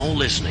You're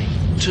listening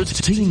to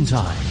Teen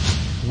Time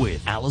with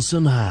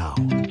Alison Howe.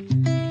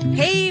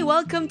 Hey,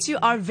 welcome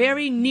to our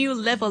very new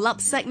Level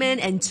Up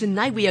segment, and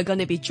tonight we are going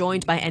to be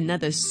joined by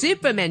another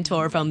super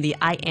mentor from the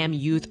I Am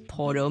Youth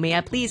portal. May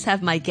I please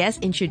have my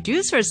guest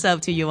introduce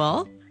herself to you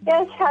all?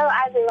 Yes, hello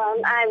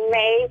everyone. I'm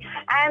May.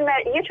 I'm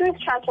a Youth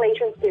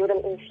Translation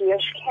student in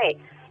CHK,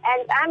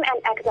 and I'm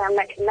an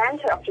academic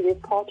mentor of the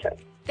Youth portal.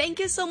 Thank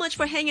you so much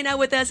for hanging out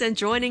with us and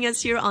joining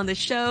us here on the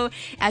show.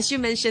 As you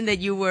mentioned that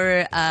you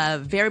were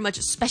very much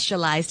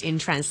specialized in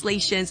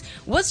translations.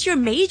 What's your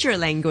major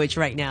language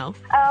right now?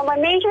 My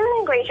major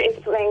language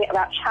is learning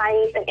about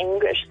Chinese and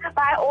English, but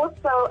I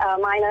also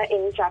minor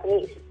in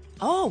Japanese.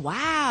 Oh,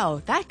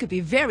 wow. That could be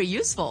very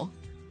useful.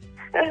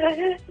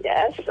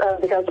 Yes,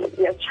 because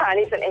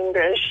Chinese and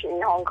English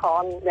in Hong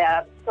Kong, they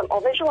are some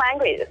official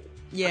languages.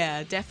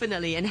 Yeah,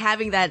 definitely. And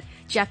having that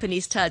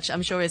Japanese touch,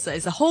 I'm sure is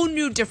a whole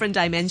new different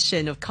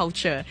dimension of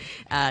culture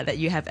that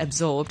you have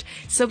absorbed.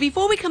 So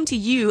before we come to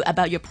you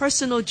about your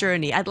personal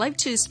journey, I'd like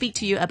to speak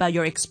to you about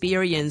your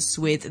experience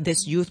with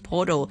this youth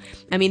portal.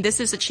 I mean, this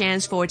is a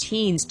chance for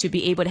teens to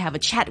be able to have a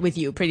chat with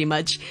you pretty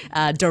much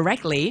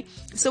directly.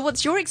 So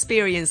what's your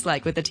experience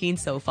like with the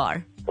teens so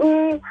far?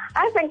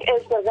 I think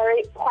it's a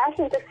very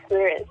pleasant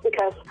experience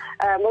because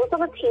most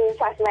of the teens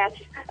I've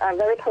met are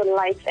very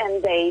polite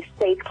and they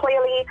state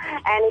clearly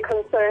any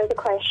concerns or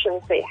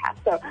questions they have.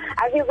 So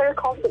I feel very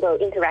comfortable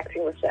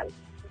interacting with them.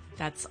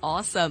 That's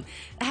awesome.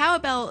 How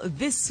about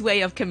this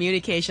way of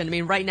communication? I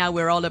mean, right now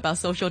we're all about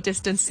social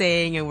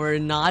distancing and we're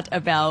not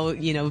about,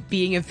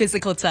 being in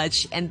physical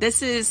touch. And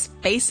this is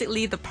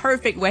basically the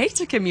perfect way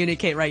to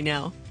communicate right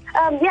now.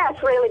 Yes,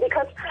 really,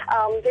 because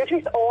due to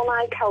its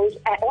online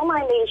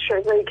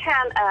nature, so you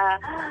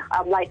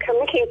can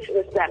communicate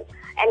with them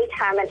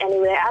anytime and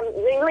anywhere. I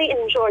really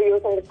enjoy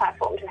using the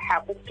platform to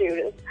help the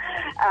students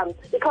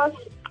because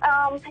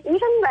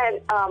even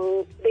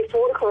when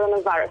before the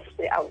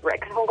coronavirus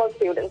outbreak, Hong Kong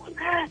students,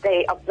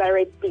 they are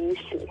very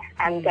busy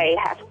and they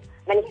have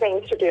many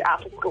things to do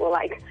after school,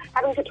 like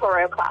having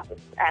tutorial classes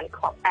and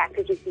club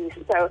activities.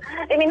 So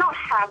they may not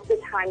have the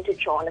time to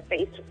join a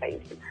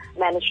face-to-face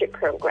mentorship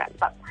program.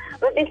 But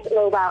with this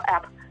mobile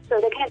app, so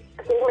they can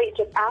simply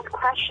just ask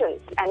questions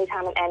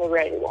anytime and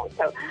anywhere they want.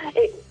 So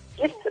it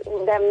gives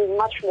them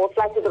much more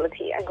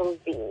flexibility and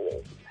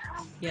convenience.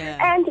 Yeah.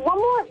 And one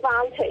more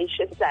advantage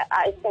is that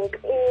I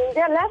think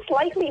they're less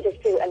likely to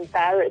feel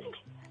embarrassed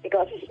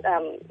because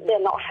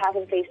they're not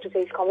having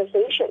face-to-face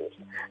conversations.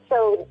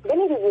 So they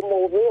may be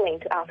more willing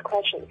to ask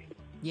questions.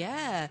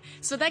 Yeah.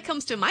 So that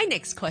comes to my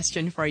next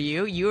question for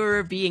you.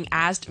 You're being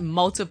asked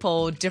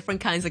multiple different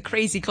kinds of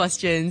crazy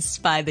questions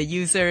by the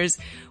users.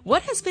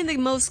 What has been the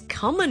most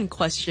common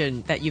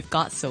question that you've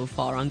got so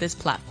far on this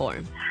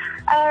platform?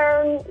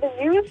 The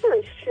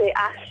users, they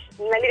ask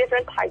many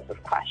different types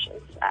of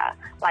questions,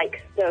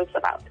 like those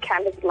about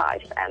campus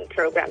life and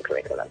program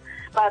curriculum.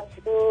 But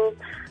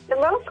the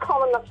most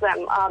common of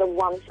them are the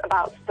ones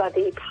about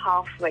study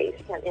pathways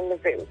and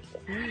interviews.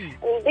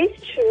 And these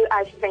two,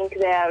 I think,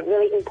 they're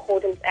really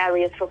important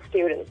areas for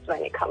students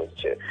when it comes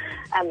to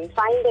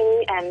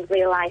finding and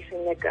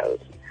realizing their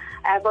goals.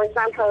 For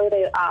example,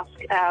 they ask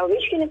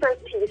which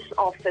universities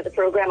offer the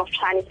program of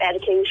Chinese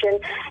education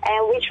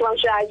and which one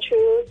should I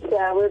choose?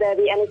 Will there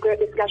be any group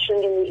discussion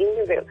in the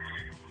interview?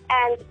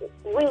 And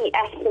we,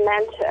 as the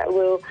mentor,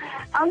 will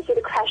answer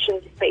the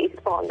questions based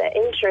on their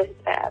interest,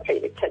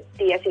 predicted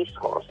DSE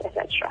scores,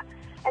 etc.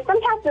 And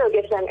sometimes we'll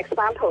give them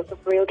examples of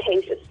real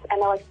cases and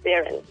our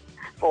experience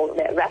for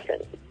their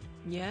reference.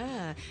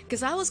 Yeah,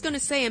 because I was going to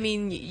say, I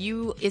mean,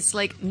 it's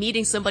like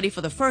meeting somebody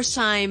for the first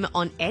time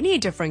on any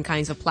different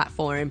kinds of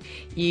platform.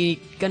 You're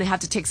going to have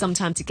to take some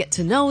time to get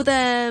to know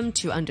them,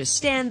 to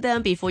understand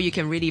them before you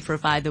can really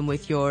provide them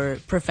with your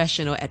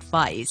professional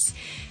advice.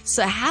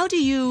 So how do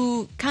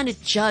you kind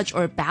of judge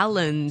or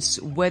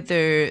balance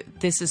whether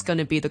this is going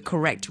to be the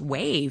correct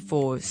way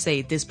for,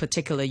 say, this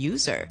particular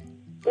user?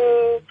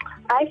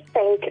 I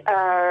think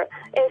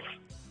it's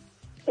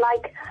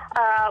like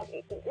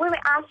when we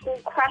ask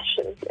these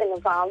questions in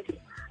advance,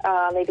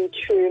 maybe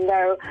to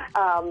know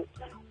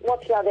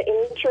what are the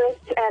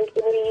interests, and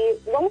we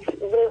won't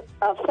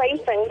say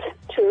things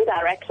too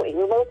directly.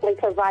 We mostly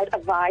provide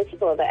advice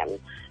for them.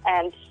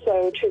 And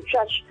so to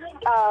judge,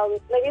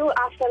 maybe we'll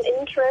ask them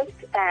interest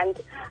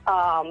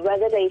and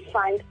whether they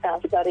find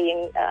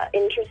studying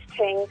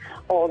interesting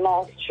or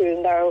not,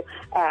 to know,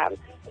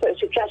 so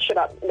to judge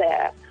about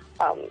their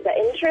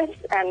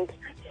interests, and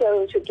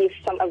so to give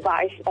some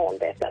advice on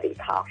their study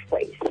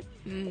pathways.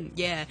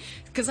 Yeah,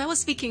 because I was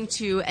speaking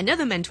to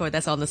another mentor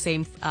that's on the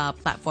same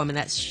platform, and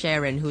that's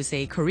Sharon, who's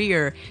a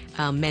career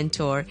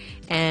mentor.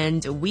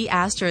 And we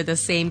asked her the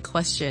same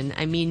question.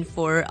 I mean,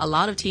 for a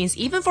lot of teens,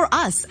 even for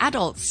us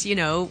adults,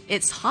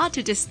 it's hard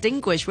to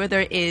distinguish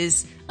whether it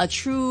is a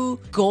true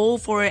goal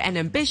for an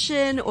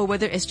ambition or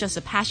whether it's just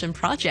a passion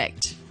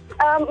project.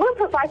 We'll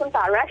provide some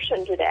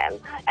direction to them,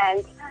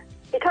 and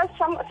because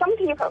some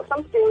people,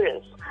 some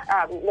students,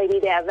 maybe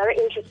they are very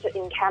interested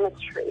in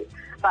chemistry,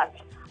 but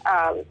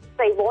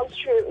they want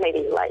to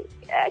maybe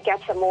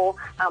get a more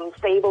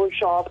stable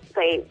job.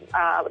 They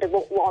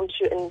want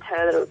to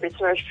enter the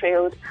research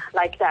field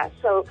like that.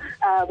 So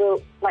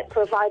we'll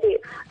provide the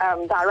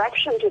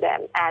direction to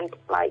them and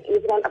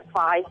give them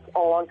advice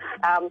on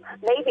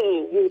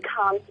maybe you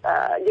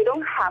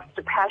don't have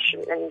the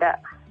passion in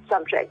that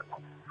subject.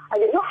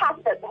 You don't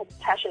have that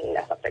passion in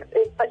that subject,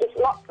 but it's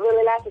not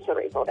really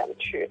necessary for them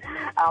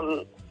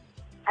to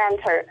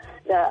enter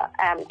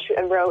to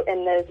enroll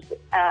in this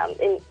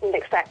in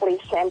exactly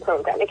same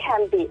program. It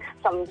can be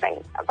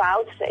something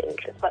about the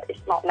interest, but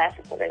it's not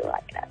necessarily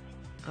like that.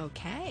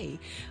 Okay.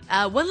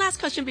 One last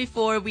question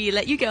before we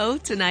let you go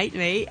tonight,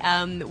 May.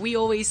 We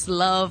always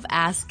love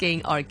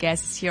asking our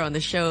guests here on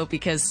the show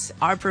because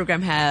our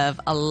program have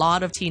a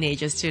lot of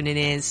teenagers tuning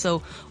in.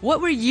 So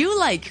what were you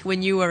like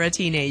when you were a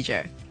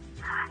teenager?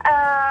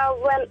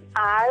 When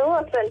I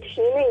was a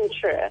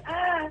teenager,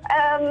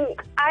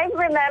 I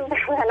remember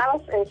when I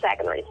was in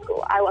secondary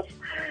school, I was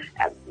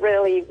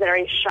really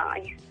very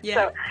shy. Yeah.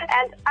 So,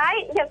 and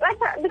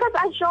because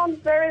I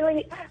joined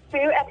very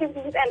few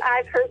activities, and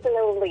I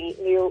personally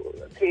knew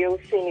few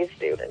senior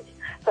students.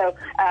 So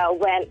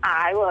when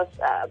I was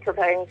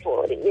preparing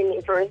for the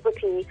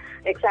university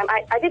exam,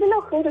 I didn't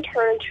know who to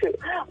turn to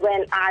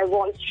when I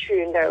want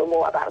to know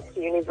more about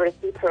the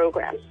university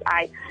programs.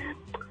 I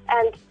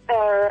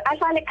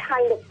find it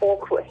kind of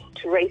awkward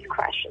to raise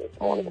questions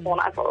on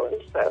my phone.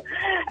 So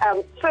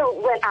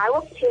when I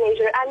was a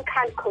teenager, I'm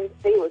kind of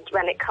confused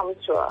when it comes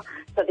to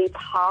study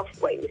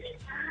pathways.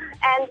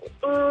 And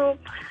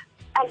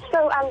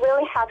so I'm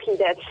really happy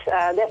that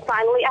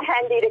finally I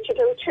handed a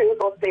tutorial tool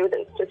for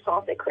students to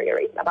solve their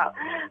queries about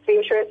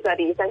future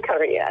studies and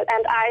career.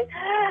 And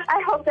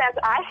I hope that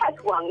I had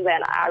one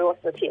when I was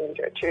a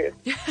teenager too.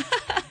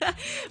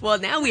 Well,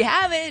 now we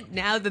have it.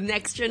 Now the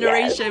next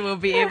generation will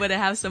be able to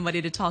have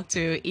somebody to talk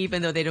to,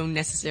 even though they don't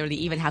necessarily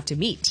even have to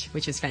meet,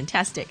 which is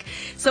fantastic.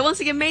 So once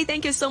again, May,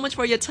 thank you so much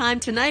for your time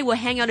tonight. We'll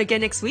hang out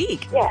again next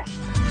week. Yes.